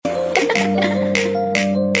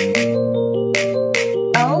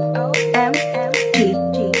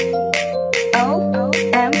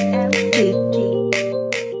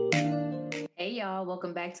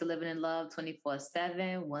to Living in Love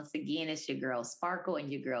 24/7. Once again, it's your girl Sparkle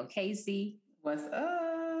and your girl Casey. What's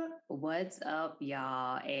up? What's up,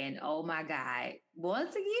 y'all? And oh my God,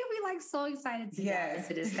 once again, we like so excited to dive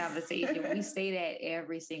into this conversation. We say that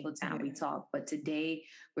every single time we talk, but today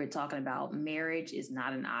we're talking about marriage is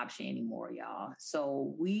not an option anymore, y'all.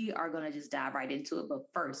 So we are going to just dive right into it. But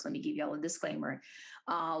first, let me give y'all a disclaimer.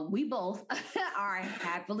 We both are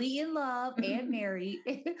happily in love and married,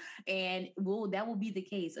 and that will be the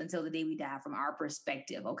case until the day we die from our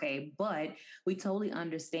perspective, okay? But we totally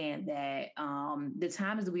understand that the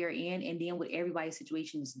times that we are in, and then with everybody's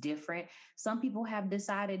situation is different. Some people have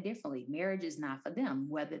decided differently. Marriage is not for them,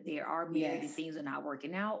 whether they are married and things are not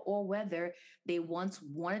working out, or whether they once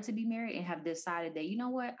wanted to be married and have decided that, you know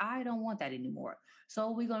what, I don't want that anymore.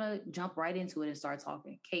 So we're going to jump right into it and start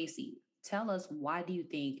talking. Casey, tell us, why do you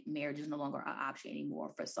think marriage is no longer an option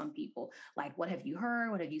anymore for some people? Like, what have you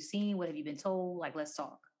heard? What have you seen? What have you been told? Like, let's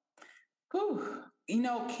talk. Whew.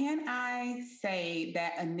 Can I say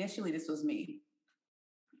that initially this was me?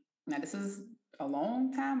 Now, this is a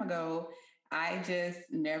long time ago. I just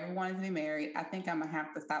never wanted to be married. I think I'm going to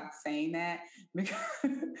have to stop saying that because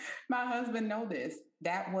my husband knows this.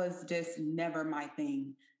 That was just never my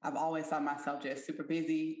thing. I've always thought myself just super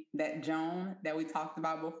busy. That Joan that we talked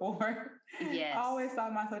about before. Yes. I always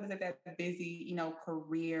thought myself as that busy,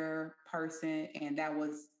 career person. And that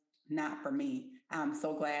was not for me. I'm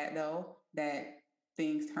so glad though that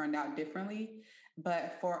things turned out differently.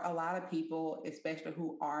 But for a lot of people, especially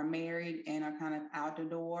who are married and are kind of out the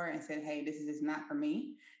door and said, hey, this is just not for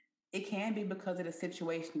me, it can be because of the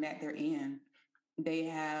situation that they're in. They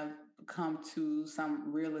have come to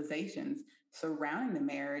some realizations surrounding the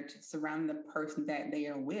marriage, surrounding the person that they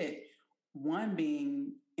are with, one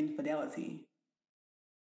being infidelity.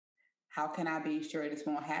 How can I be sure this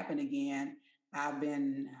won't happen again? I've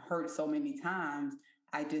been hurt so many times.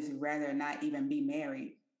 I just rather not even be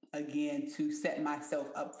married again to set myself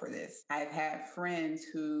up for this. I've had friends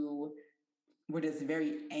who were just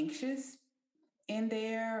very anxious in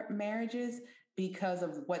their marriages because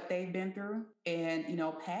of what they've been through and,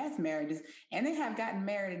 past marriages, and they have gotten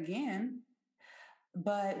married again,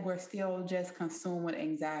 but we're still just consumed with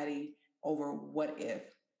anxiety over what if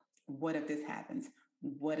this happens?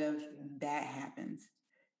 What if that happens?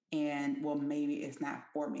 And well, maybe it's not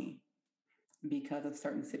for me because of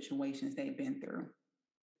certain situations they've been through.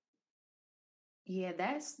 Yeah,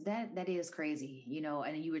 that is crazy,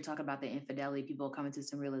 and you were talking about the infidelity, people coming to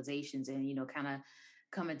some realizations and, kind of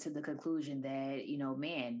coming to the conclusion that,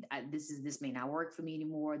 man, this may not work for me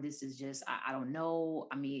anymore. This is just, I don't know.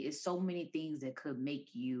 I mean, it's so many things that could make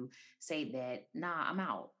you say that, nah, I'm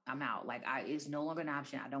out. Like it's no longer an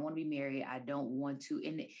option. I don't want to be married. I don't want to.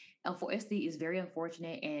 And it's very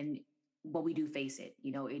unfortunate. But we do face it,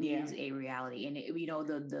 it is a reality. And,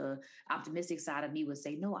 the optimistic side of me would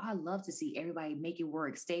say, no, I love to see everybody make it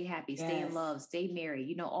work, stay happy, stay in love, stay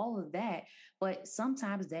married, all of that. But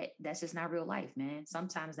sometimes that's just not real life, man.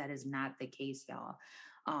 Sometimes that is not the case, y'all.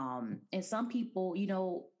 And some people,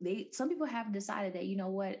 some people have decided that,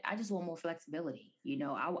 what, I just want more flexibility.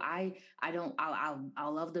 I'll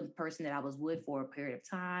love the person that I was with for a period of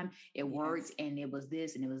time. It worked and it was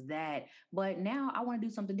this and it was that. But now I want to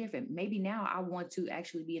do something different. Maybe now I want to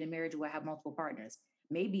actually be in a marriage where I have multiple partners.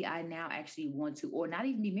 Maybe I now actually want to, or not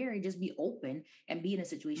even be married, just be open and be in a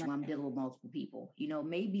situation where I'm dealing with multiple people.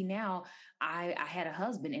 Maybe now I had a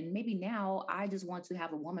husband, and maybe now I just want to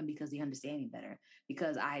have a woman because they understand me better,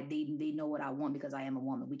 because they know what I want, because I am a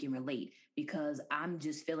woman. We can relate, because I'm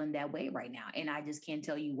just feeling that way right now. And I just can't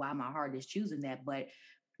tell you why my heart is choosing that, but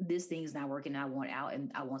this thing's not working. I want out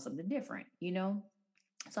and I want something different,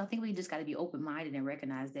 So I think we just got to be open-minded and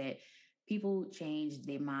recognize that people change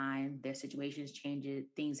their mind, their situations change,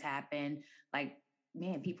 things happen. Like,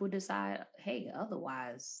 man, people decide, hey,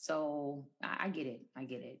 otherwise. So I get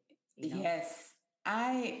it. Yes.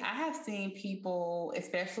 I have seen people,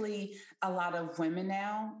 especially a lot of women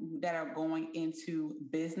now that are going into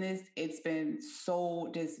business. It's been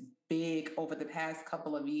so just big over the past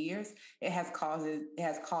couple of years. It has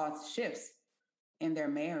caused shifts in their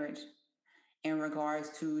marriage in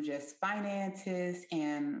regards to just finances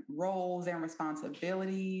and roles and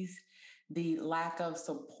responsibilities, the lack of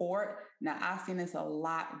support. Now, I've seen this a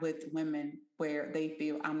lot with women where they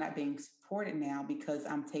feel I'm not being supported now because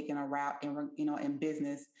I'm taking a route in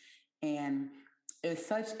business. And it's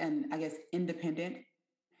such an, I guess, independent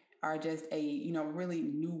are just a, really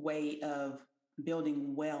new way of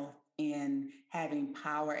building wealth and having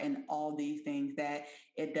power and all these things that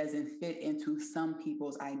it doesn't fit into some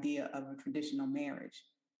people's idea of a traditional marriage.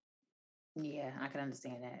 Yeah, I can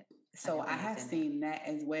understand that. So I have seen that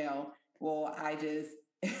as well. Well, I just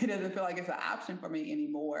it doesn't feel like it's an option for me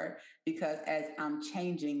anymore because as I'm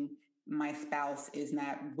changing, my spouse is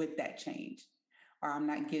not with that change, or I'm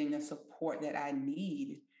not getting the support that I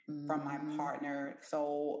need from my partner.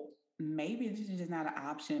 So maybe this is just not an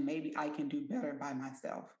option. Maybe I can do better by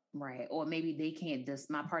myself. Right. Or maybe they can't, this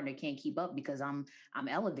my partner can't keep up because I'm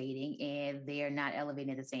elevating and they're not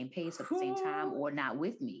elevating at the same pace at the same time or not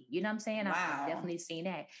with me. You know what I'm saying? Wow. I've definitely seen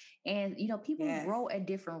that. And people grow at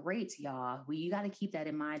different rates, y'all. You got to keep that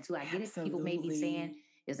in mind too. I get it. People may be saying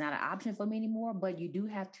it's not an option for me anymore, but you do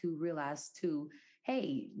have to realize too,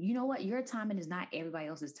 hey, you know what? Your timing is not everybody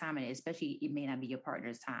else's timing, especially it may not be your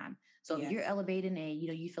partner's time. So if you're elevating and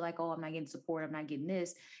you feel like, oh, I'm not getting support, I'm not getting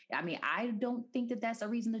this. I mean, I don't think that that's a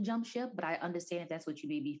reason to jump ship, but I understand if that's what you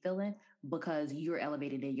may be feeling because you're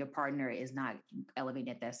elevated and your partner is not elevating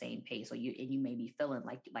at that same pace. So you may be feeling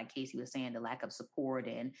like Casey was saying, the lack of support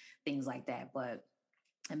and things like that. But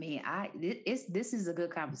I mean, this is a good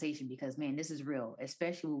conversation because, man, this is real,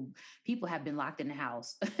 especially when people have been locked in the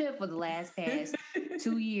house for the last past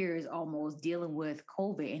 2 years almost dealing with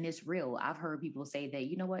COVID, and it's real. I've heard people say that,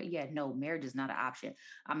 you know what? Yeah, no, marriage is not an option.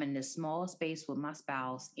 I'm in this small space with my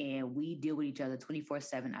spouse and we deal with each other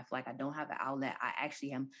 24/7. I feel like I don't have an outlet. I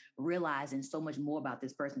actually am realizing so much more about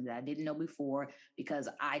this person that I didn't know before because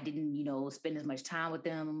I didn't, spend as much time with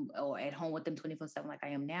them or at home with them 24/7 like I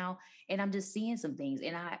am now. And I'm just seeing some things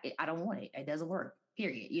and I don't want it. It doesn't work,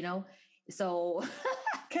 period, So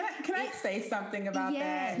can I say something about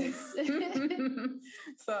that?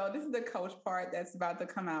 So this is the coach part that's about to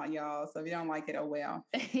come out, y'all. So if you don't like it, oh well.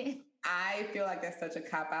 I feel like that's such a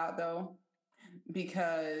cop out though,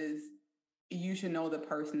 because you should know the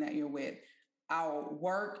person that you're with. Our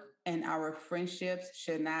work and our friendships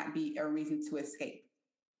should not be a reason to escape.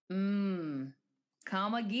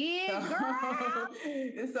 Come again, girl.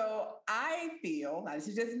 So I feel, this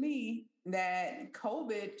is just me, that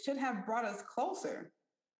COVID should have brought us closer.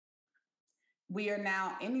 We are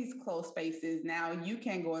now in these close spaces. Now you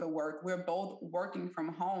can go to work. We're both working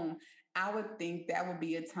from home. I would think that would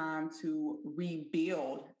be a time to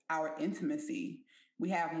rebuild our intimacy. We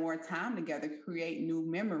have more time together, create new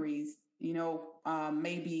memories,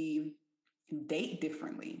 maybe date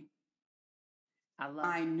differently.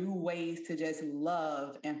 Find new ways to just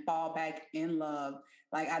love and fall back in love.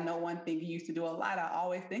 Like I know one thing you used to do a lot. I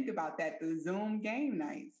always think about that, the Zoom game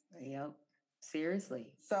nights. Yep.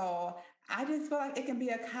 Seriously. So I just feel like it can be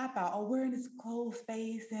a cop out. Oh, we're in this closed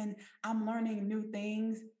space and I'm learning new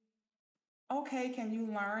things. Okay, can you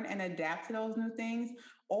learn and adapt to those new things?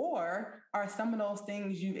 Or are some of those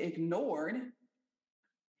things you've ignored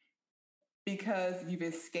because you've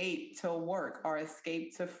escaped to work or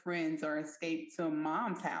escaped to friends or escaped to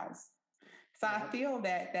mom's house? So I feel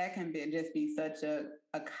that can just be such a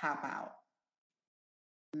cop out.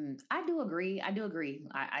 I do agree.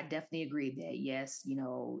 I definitely agree that yes,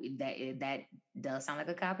 that does sound like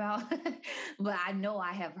a cop out, but I know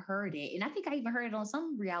I have heard it. And I think I even heard it on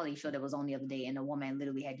some reality show that was on the other day. And a woman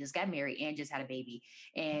literally had just got married and just had a baby.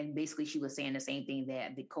 And basically she was saying the same thing,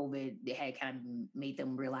 that the COVID had kind of made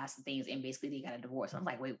them realize some things. And basically they got a divorce. I'm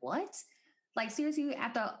like, wait, what? Like seriously,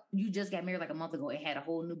 after you just got married like a month ago and had a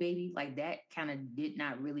whole new baby, like that kind of did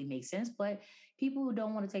not really make sense. But people who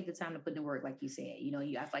don't want to take the time to put in work, like you said, I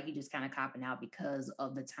feel like you just kind of copping out because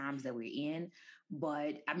of the times that we're in.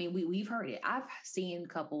 But I mean, we've heard it. I've seen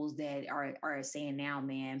couples that are saying now,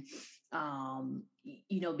 man,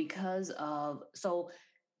 because of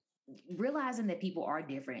realizing that people are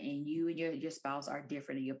different and you and your spouse are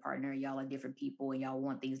different and your partner, y'all are different people and y'all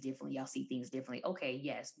want things differently, y'all see things differently. Okay,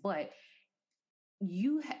 yes, but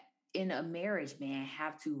you in a marriage, man,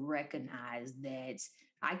 have to recognize that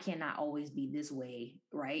I cannot always be this way,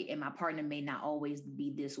 right? And my partner may not always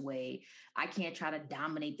be this way. I can't try to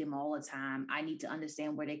dominate them all the time. I need to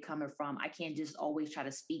understand where they're coming from. I can't just always try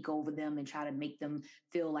to speak over them and try to make them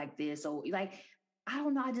feel like this. So like, I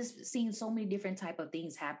don't know. I just seen so many different type of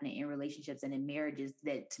things happening in relationships and in marriages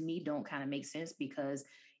that to me don't kind of make sense, because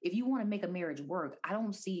if you want to make a marriage work, I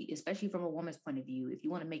don't see, especially from a woman's point of view, if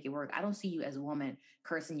you want to make it work, I don't see you as a woman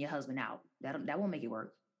cursing your husband out. That won't make it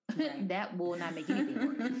work. Right. That will not make anything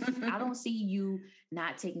work. I don't see you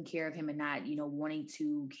not taking care of him and not, wanting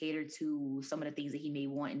to cater to some of the things that he may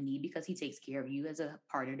want and need because he takes care of you as a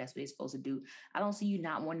partner. That's what he's supposed to do. I don't see you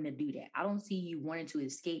not wanting to do that. I don't see you wanting to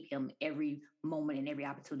escape him every moment and every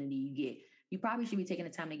opportunity you get. You probably should be taking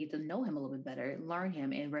the time to get to know him a little bit better, learn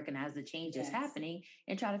him, and recognize the change that's happening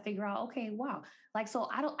and try to figure out, okay, wow. Like, so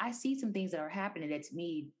I see some things that are happening that to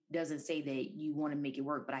me doesn't say that you want to make it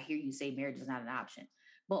work, but I hear you say marriage is not an option.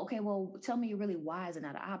 But okay, well, tell me really why is it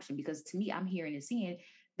not an option? Because to me, I'm hearing and seeing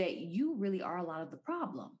that you really are a lot of the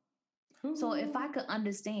problem. So if I could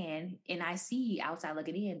understand and I see outside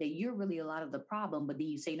looking in that you're really a lot of the problem, but then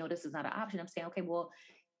you say, no, this is not an option. I'm saying, okay, well,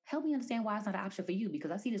 help me understand why it's not an option for you,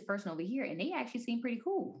 because I see this person over here and they actually seem pretty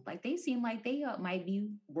cool. Like they seem like they might be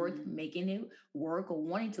worth making it work or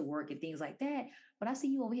wanting to work and things like that. But I see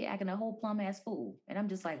you over here acting a whole plum ass fool. And I'm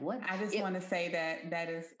just like, what? I just want to say that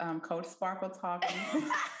is Coach Sparkle talking.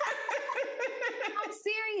 I'm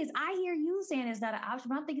serious. I hear you saying it's not an option,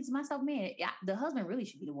 but I'm thinking to myself, man, the husband really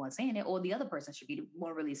should be the one saying it, or the other person should be the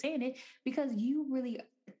one really saying it, because you really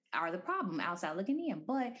are the problem outside looking in.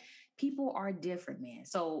 But people are different, man.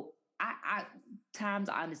 So I times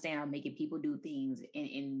I understand I'm making people do things,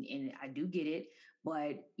 and I do get it.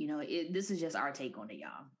 But you know, this is just our take on it,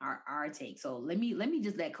 y'all. Our take. So let me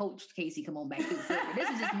just let Coach Casey come on back to the field. This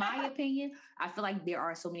is just my opinion. I feel like there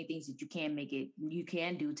are so many things that you can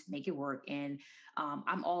do to make it work, and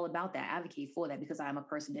I'm all about that, advocate for that, because I'm a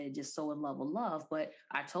person that is just so in love with love. But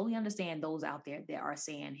I totally understand those out there that are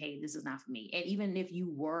saying, "Hey, this is not for me." And even if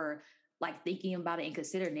you were like thinking about it and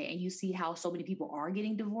considering it, and you see how so many people are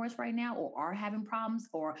getting divorced right now, or are having problems,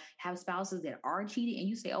 or have spouses that are cheating, and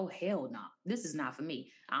you say, oh, hell no, this is not for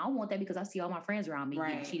me. I don't want that, because I see all my friends around me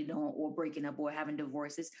getting cheated on or breaking up or having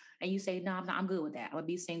divorces. And you say, no, I'm good with that. I'm gonna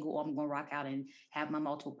be single, or I'm gonna rock out and have my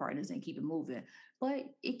multiple partners and keep it moving. But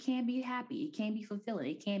it can be happy. It can be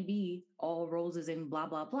fulfilling. It can be all roses and blah,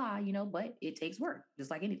 blah, blah, but it takes work,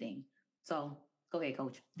 just like anything. So go ahead,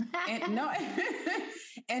 Coach. And no,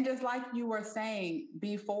 and just like you were saying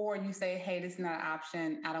before, you say, hey, this is not an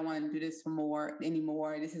option. I don't want to do this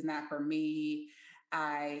anymore. This is not for me.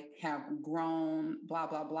 I have grown, blah,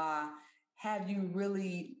 blah, blah. Have you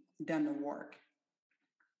really done the work?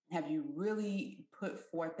 Have you really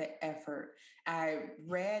put forth the effort? I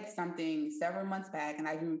read something several months back, and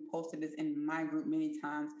I even posted this in my group many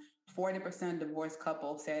times. 40% of divorced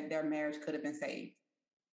couples said their marriage could have been saved.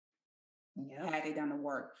 Had they done the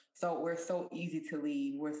work. So we're so easy to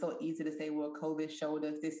leave. We're so easy to say, well, COVID showed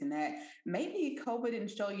us this and that. Maybe COVID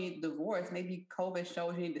didn't show you divorce. Maybe COVID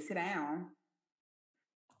showed you need to sit down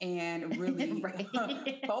and really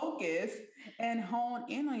focus and hone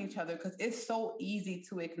in on each other, because it's so easy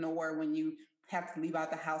to ignore when you have to leave out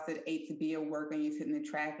the house at 8 to be at work, and you're sitting in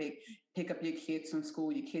traffic, pick up your kids from school.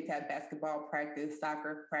 Your kids have basketball practice,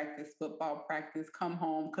 soccer practice, football practice, come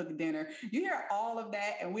home, cook dinner. You hear all of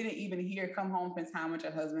that, and we didn't even hear come home, spend time with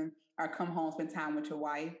your husband, or come home, spend time with your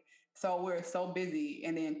wife. So we're so busy.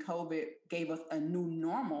 And then COVID gave us a new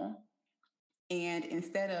normal. And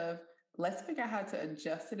instead of let's figure out how to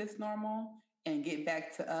adjust to this normal and get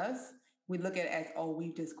back to us, we look at it as, oh,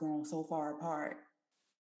 we've just grown so far apart.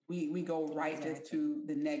 We go right just to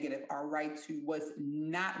the negative, or right to what's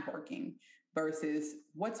not working versus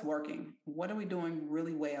what's working. What are we doing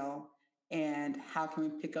really well? And how can we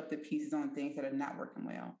pick up the pieces on things that are not working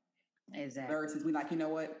well? Exactly. Versus we like, you know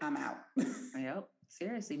what? I'm out. Yep.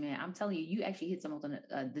 Seriously, man, I'm telling you, you actually hit something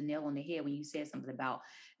the nail on the head when you said something about,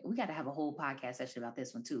 we got to have a whole podcast session about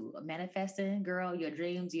this one too. Manifesting, girl, your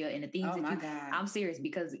dreams, and the things I'm serious,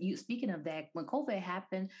 because you, speaking of that, when COVID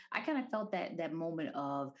happened, I kind of felt that moment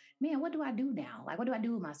of, man, what do I do now? Like, what do I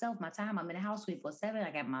do with myself, my time? I'm in the house 24/7.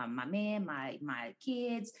 I got my man, my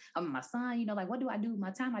kids, my son, like, what do I do with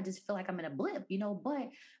my time? I just feel like I'm in a blip, but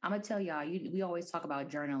I'm going to tell y'all, we always talk about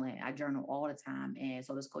journaling. I journal all the time. And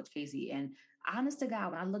so does Coach Casey. And honest to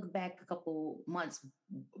God, when I look back a couple months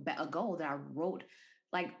ago that I wrote,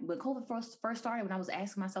 like when COVID first started, when I was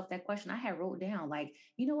asking myself that question, I had wrote down, like,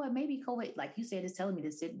 you know what, maybe COVID, like you said, is telling me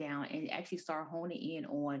to sit down and actually start honing in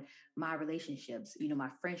on my relationships, my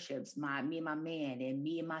friendships, me and my man, and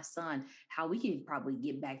me and my son, how we can probably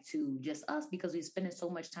get back to just us, because we're spending so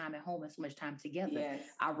much time at home and so much time together. Yes.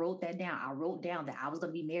 I wrote that down. I wrote down that I was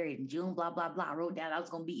going to be married in June, blah, blah, blah. I wrote down I was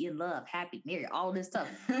going to be in love, happy, married, all this stuff.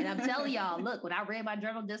 And I'm telling y'all, look, when I read my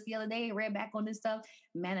journal just the other day and read back on this stuff,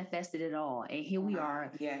 manifested it all. And here we are,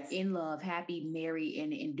 in love, happy, married,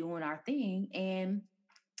 and doing our thing. And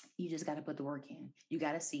you just got to put the work in. You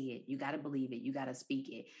got to see it. You got to believe it. You got to speak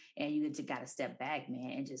it. And you just got to step back,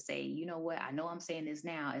 man, and just say, you know what? I know I'm saying this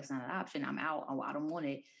now. It's not an option. I'm out. I don't want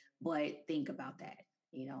it. But think about that.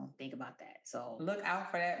 Think about that. So look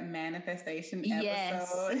out for that manifestation episode.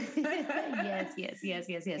 Yes.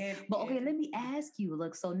 But okay, let me ask you,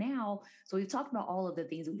 look, so we've talked about all of the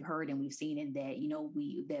things we've heard and we've seen, and that,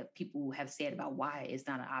 that people have said about why it's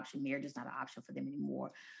not an option. Marriage is not an option for them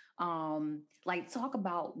anymore. Like, talk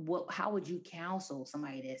about how would you counsel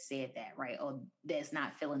somebody that said that, right? Or that's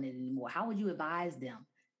not feeling it anymore. How would you advise them?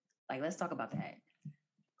 Like, let's talk about that.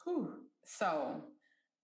 So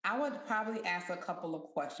I would probably ask a couple of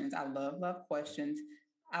questions. I love questions.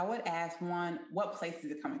 I would ask one, what place is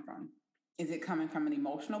it coming from? Is it coming from an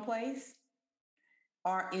emotional place?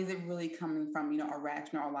 Or is it really coming from, a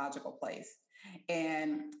rational or logical place?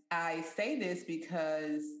 And I say this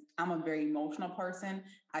because I'm a very emotional person.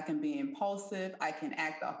 I can be impulsive. I can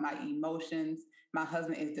act off my emotions. My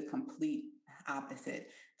husband is the complete opposite.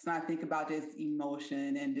 So I think about this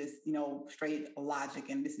emotion and this, straight logic,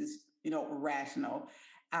 and this is, rational.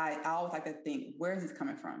 I always like to think, where is this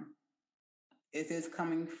coming from? Is this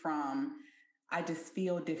coming from, I just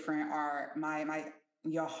feel different, or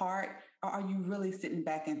your heart, or are you really sitting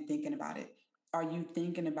back and thinking about it? Are you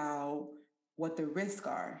thinking about what the risks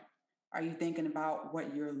are? Are you thinking about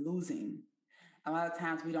what you're losing? A lot of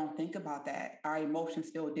times we don't think about that. Our emotions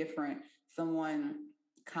feel different. Someone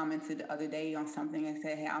commented the other day on something and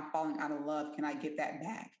said, "Hey, I'm falling out of love. Can I get that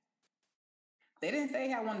back?" They didn't say,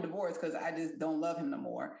 "Hey, I want a divorce because I just don't love him no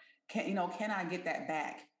more." Can I get that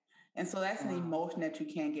back? And so that's an emotion that you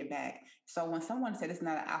can't get back. So when someone said it's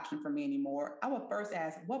not an option for me anymore, I would first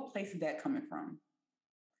ask, what place is that coming from?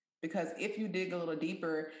 Because if you dig a little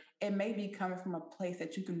deeper, it may be coming from a place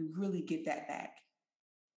that you can really get that back.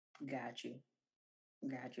 Got you.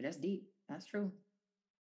 That's deep. That's true.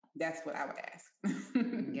 That's what I would ask.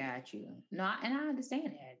 Got you. No, and I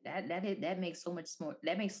understand that makes so much more.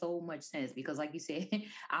 That makes so much sense because, like you said,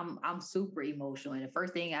 I'm super emotional, and the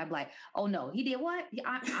first thing I'm like, oh no, he did what?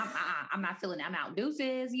 I'm not feeling. I'm out.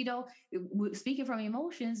 Deuces. Speaking from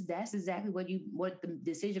emotions, that's exactly what the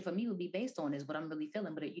decision for me would be based on is what I'm really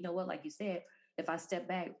feeling. But you know what? Like you said, if I step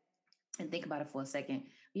back and think about it for a second,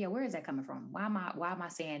 yeah, where is that coming from? Why am I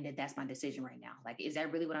saying that that's my decision right now? Like, is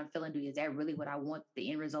that really what I'm feeling? Is that really what I want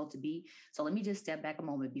the end result to be? So let me just step back a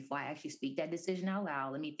moment before I actually speak that decision out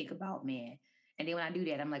loud. Let me think about, man. And then when I do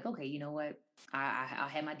that, I'm like, okay, you know what? I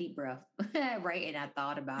had my deep breath, right? And I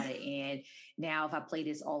thought about it. And now if I play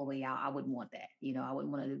this all the way out, I wouldn't want that. I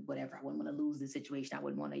wouldn't want to do whatever. I wouldn't want to lose the situation. I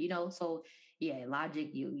wouldn't want to. So yeah,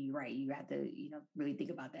 logic, you're right. You have to, really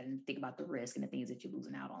think about that and think about the risk and the things that you're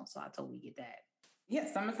losing out on. So I totally get that. Yeah,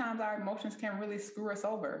 sometimes our emotions can really screw us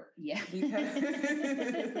over. Yeah. Because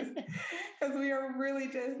we are really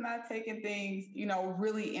just not taking things,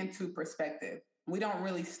 really into perspective. We don't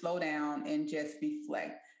really slow down and just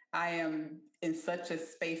reflect. I am in such a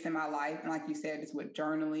space in my life, and like you said, it's with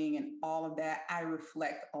journaling and all of that. I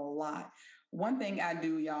reflect a lot. One thing I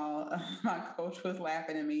do, y'all, my coach was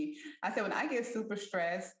laughing at me. I said, when I get super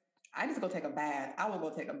stressed, I just go take a bath. I will go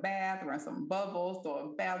take a bath, run some bubbles,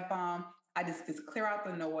 throw a bath bomb. I just clear out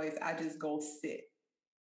the noise. I just go sit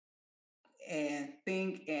and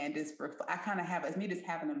think and just I kind of have, it's me just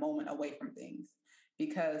having a moment away from things,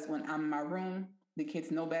 because when I'm in my room, the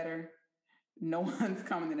kids know better. No one's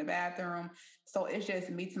coming in the bathroom. So it's just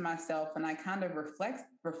me to myself. And I kind of reflect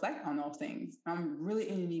on those things. I'm really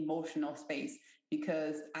in an emotional space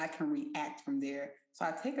because I can react from there. So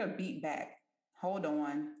I take a beat back, hold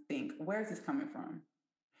on, think, where's this coming from?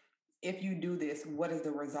 If you do this, what is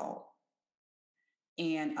the result?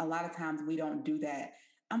 And a lot of times we don't do that.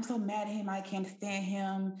 I'm so mad at him. I can't stand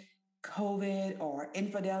him. COVID or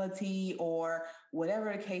infidelity or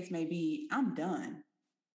whatever the case may be. I'm done.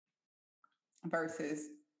 Versus,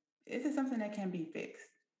 is it something that can be fixed?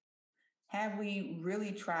 Have we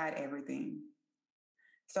really tried everything?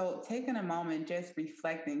 So taking a moment, just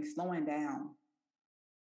reflecting, slowing down,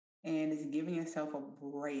 and is giving yourself a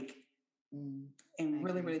break and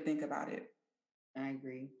really, really think about it. I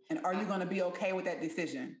agree. And are you going to be okay with that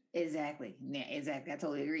decision? Exactly. Yeah, exactly. I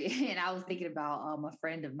totally agree. And I was thinking about a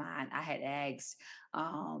friend of mine. I had asked,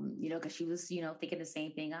 because she was, thinking the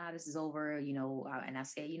same thing. This is over, and I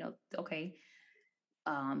said, okay,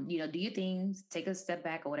 do your things, take a step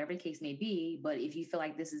back or whatever the case may be. But if you feel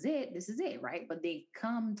like this is it, right? But they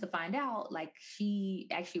come to find out, like she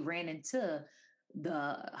actually ran into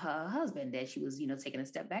her husband that she was, taking a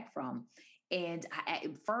step back from. And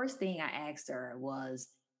first thing I asked her was,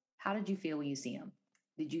 how did you feel when you see him?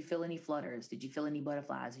 Did you feel any flutters? Did you feel any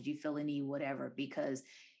butterflies? Did you feel any whatever? Because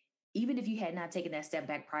even if you had not taken that step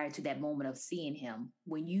back prior to that moment of seeing him,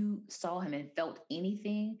 when you saw him and felt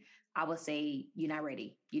anything, I would say you're not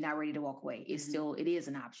ready. You're not ready to walk away. It's still, it is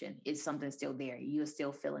an option. It's something still there. You're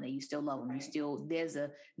still feeling it. You still love him. Right. You still, there's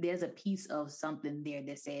a piece of something there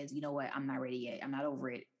that says, you know what, I'm not ready yet. I'm not over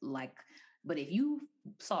it. Like, but if you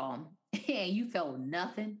saw him and you felt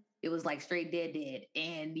nothing, it was like straight dead.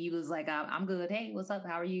 And he was like, I'm good. Hey, what's up?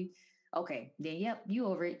 How are you? Okay, then yep, you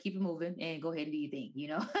over it, keep it moving and go ahead and do your thing,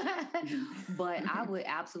 But I would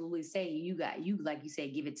absolutely say you like you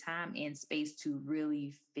said, give it time and space to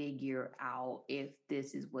really figure out if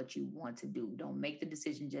this is what you want to do. Don't make the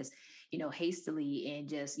decision just, hastily and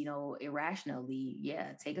just, irrationally.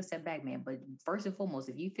 Yeah, take a step back, man. But first and foremost,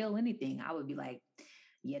 if you feel anything, I would be like,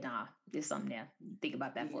 Yeah, nah, there's something there. Think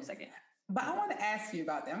about that for a second. But I want to ask you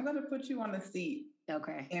about that. I'm going to put you on the seat.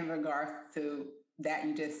 Okay. In regards to that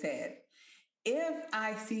you just said. If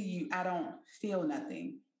I see you, I don't feel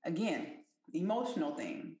nothing. Again, emotional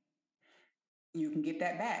thing. You can get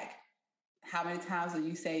that back. How many times do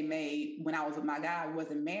you say, May, when I was with my guy, I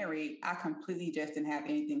wasn't married, I completely just didn't have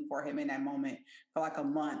anything for him in that moment. For like a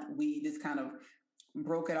month, we just kind of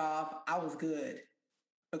broke it off. I was good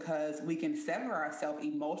because we can sever ourselves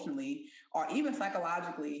emotionally or even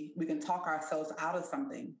psychologically. We can talk ourselves out of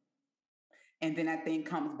something. And then that thing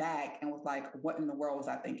comes back and was like, what in the world was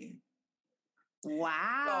I thinking?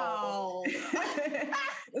 Wow.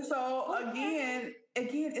 So again,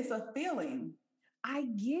 it's a feeling. I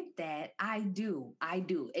get that. I do.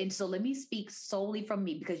 And so let me speak solely from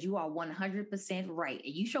me because you are 100% right.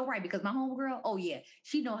 And you show right because my homegirl, oh yeah,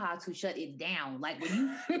 she know how to shut it down. Like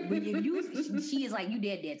when you she is like, you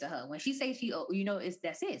dead to her. When she says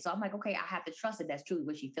that's it. So I'm like, okay, I have to trust that that's truly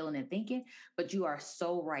what she's feeling and thinking. But you are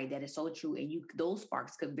so right. That is so true. And those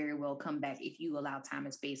sparks could very well come back if you allow time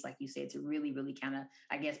and space, like you said, to really, really kind of,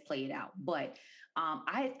 I guess, play it out. But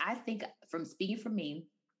I think from speaking for me,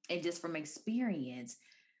 and just from experience,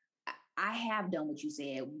 I have done what you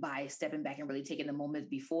said by stepping back and really taking the moments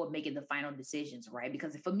before making the final decisions, right?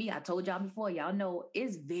 Because for me, I told y'all before, y'all know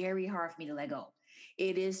it's very hard for me to let go.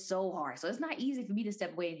 It is so hard. So it's not easy for me to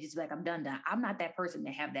step away and just be like, I'm done. I'm not that person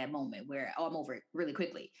to have that moment where, I'm over it really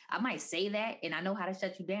quickly. I might say that and I know how to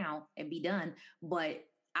shut you down and be done, but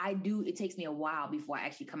it takes me a while before I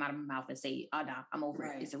actually come out of my mouth and say, oh, no, I'm over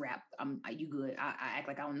it. It's a wrap. You good. I act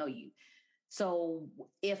like I don't know you. So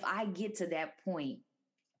if I get to that point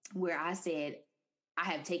where I said, I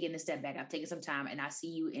have taken a step back, I've taken some time and I see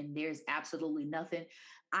you and there's absolutely nothing,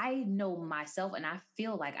 I know myself and I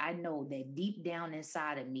feel like I know that deep down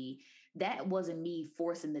inside of me, that wasn't me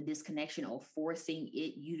forcing the disconnection or forcing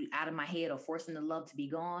you out of my head or forcing the love to be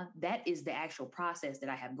gone. That is the actual process that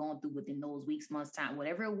I have gone through within those weeks, months, time,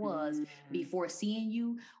 whatever it was before seeing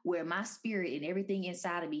you, where my spirit and everything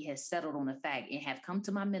inside of me has settled on the fact and have come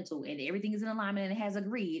to my mental and everything is in alignment and it has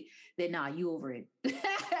agreed that, nah, you over it.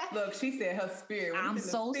 Look, she said her spirit. I'm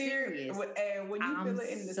so serious. And when you feel it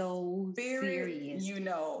in the spirit, serious. You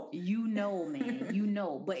know,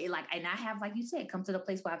 man, but and I have, like you said, come to the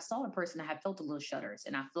place where I've saw a person, I have felt a little shudders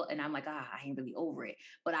and I'm like, I ain't really over it,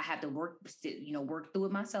 but I have to work through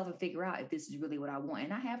it myself and figure out if this is really what I want.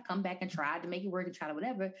 And I have come back and tried to make it work and try to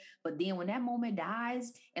whatever. But then when that moment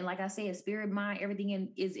dies, and like I said, spirit, mind, everything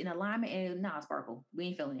is in alignment and Sparkle, we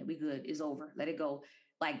ain't feeling it. We good. It's over. Let it go.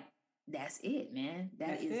 Like, that's it, man.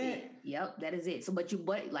 That's it. Yep, that is it. So, but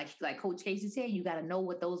like Coach Casey said, you got to know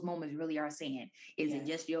what those moments really are saying. Is it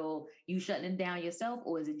just you shutting it down yourself,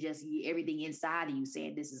 or is it just everything inside of you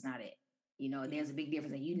saying this is not it? There's a big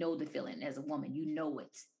difference, and the feeling as a woman,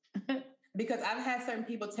 it. Because I've had certain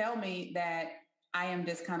people tell me that I am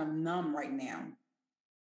just kind of numb right now,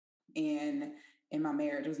 and in my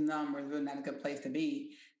marriage, was numb was really not a good place to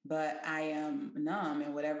be. But I am numb,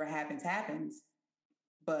 and whatever happens, happens.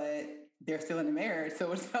 But they're still in the marriage.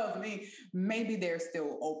 So it tells me maybe they're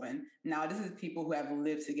still open. Now, this is people who have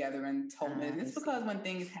lived together and told me. It's because when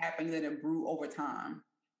things happen, that it brew over time,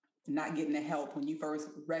 not getting the help when you first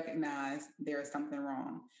recognize there is something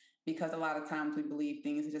wrong. Because a lot of times we believe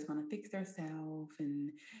things are just going to fix themselves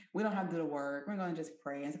and we don't have to do the work. We're going to just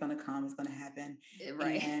pray. It's going to come. It's going to happen.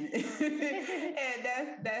 Right. And, and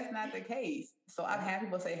that's not the case. So I've had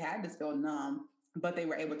people say, I just feel numb, but they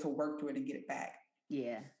were able to work through it and get it back.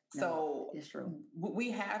 Yeah. So it's true.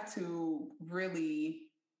 We have to really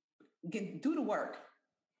do the work.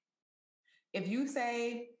 If you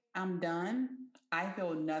say, I'm done, I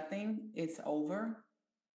feel nothing, it's over,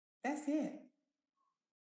 that's it.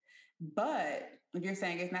 But if you're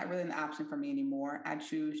saying it's not really an option for me anymore, I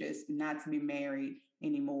choose just not to be married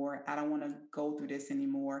anymore, I don't want to go through this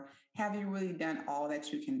anymore, have you really done all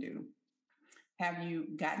that you can do? Have you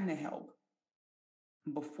gotten the help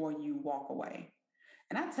before you walk away?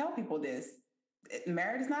 And I tell people this,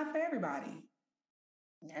 marriage is not for everybody.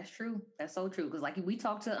 That's true. That's so true. Because like we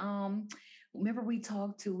talked to,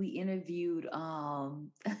 we interviewed,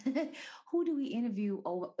 who do we interview?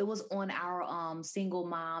 Oh, it was on our single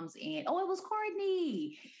moms and, it was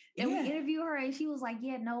Courtney. And we interviewed her and she was like,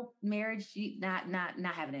 yeah, nope, marriage, not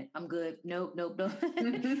having it. I'm good. Nope.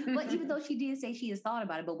 But even though she did say she has thought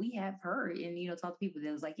about it, but we have heard and, talked to people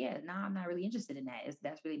that was like, yeah, I'm not really interested in that.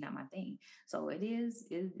 That's really not my thing. So there's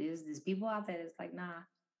people out there that's like, nah,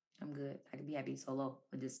 I'm good. I can be happy solo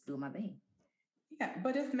and just do my thing. Yeah,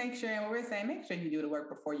 but just make sure, and what we're saying, make sure you do the work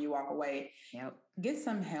before you walk away. Yep. Get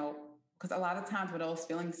some help. because a lot of times where those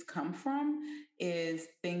feelings come from is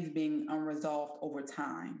things being unresolved over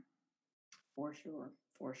time. For sure.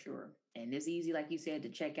 For sure. And it's easy, like you said, to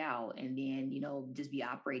check out and then, just be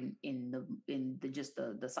operating in the just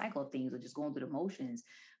the cycle of things or just going through the motions.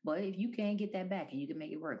 But if you can get that back and you can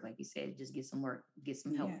make it work, like you said, just get some work, get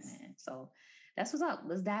some help, man. So that's what's up.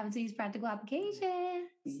 Let's dive into these practical applications.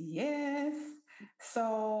 Yes.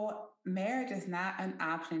 So marriage is not an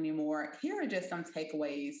option anymore. Here are just some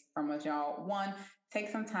takeaways from us, y'all. One, take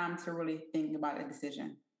some time to really think about a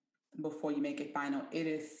decision before you make it final. It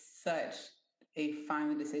is such a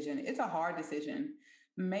final decision. It's a hard decision.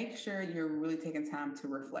 Make sure you're really taking time to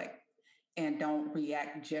reflect and don't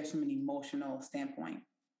react just from an emotional standpoint.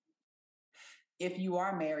 If you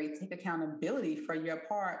are married, take accountability for your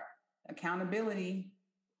part. Accountability.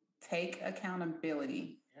 Take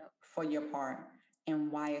accountability for your part and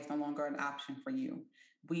why it's no longer an option for you.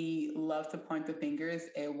 We love to point the fingers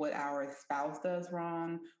at what our spouse does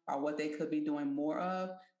wrong or what they could be doing more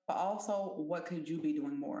of, but also what could you be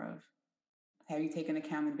doing more of? Have you taken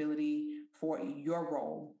accountability for your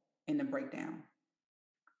role in the breakdown?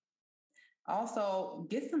 Also,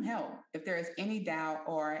 get some help. If there is any doubt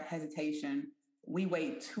or hesitation, we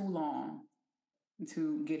wait too long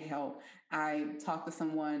to get help. I talked to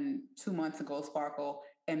someone 2 months ago, Sparkle,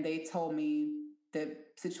 and they told me the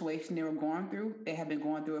situation they were going through, they had been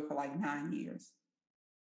going through it for like 9 years.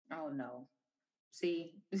 Oh, no.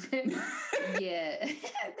 See? Yeah.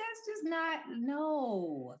 That's just not,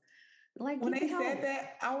 no. Like when they said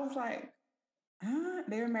that, I was like, huh?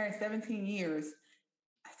 They were married 17 years.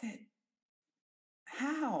 I said,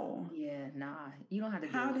 how? Yeah, nah. You don't have to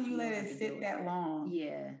do it. How do you let it sit that long?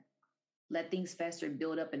 Yeah. Let things fester and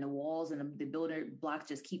build up in the walls, and the builder blocks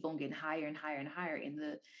just keep on getting higher and higher and higher. And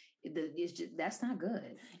it's just, that's not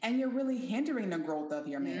good. And you're really hindering the growth of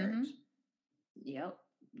your marriage. Yep.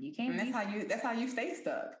 You can't. And that's how you stay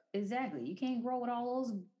stuck. Exactly. You can't grow with all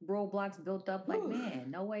those roadblocks built up. Like, man,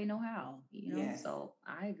 no way, no how. Yes. So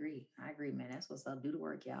I agree, man. That's what's up. Do the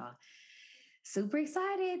work, y'all. Super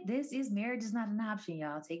excited. This is Marriage is Not an Option,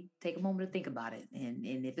 y'all. Take a moment to think about it. And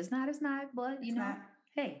if it's not, it's not. But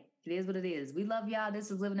hey, it is what it is. We love y'all.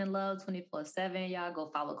 This is Living in Love 24/7. Y'all go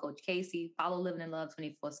follow Coach Casey. Follow Living in Love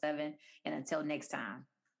 24/7. And until next time.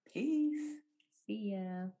 Peace. See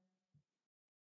ya.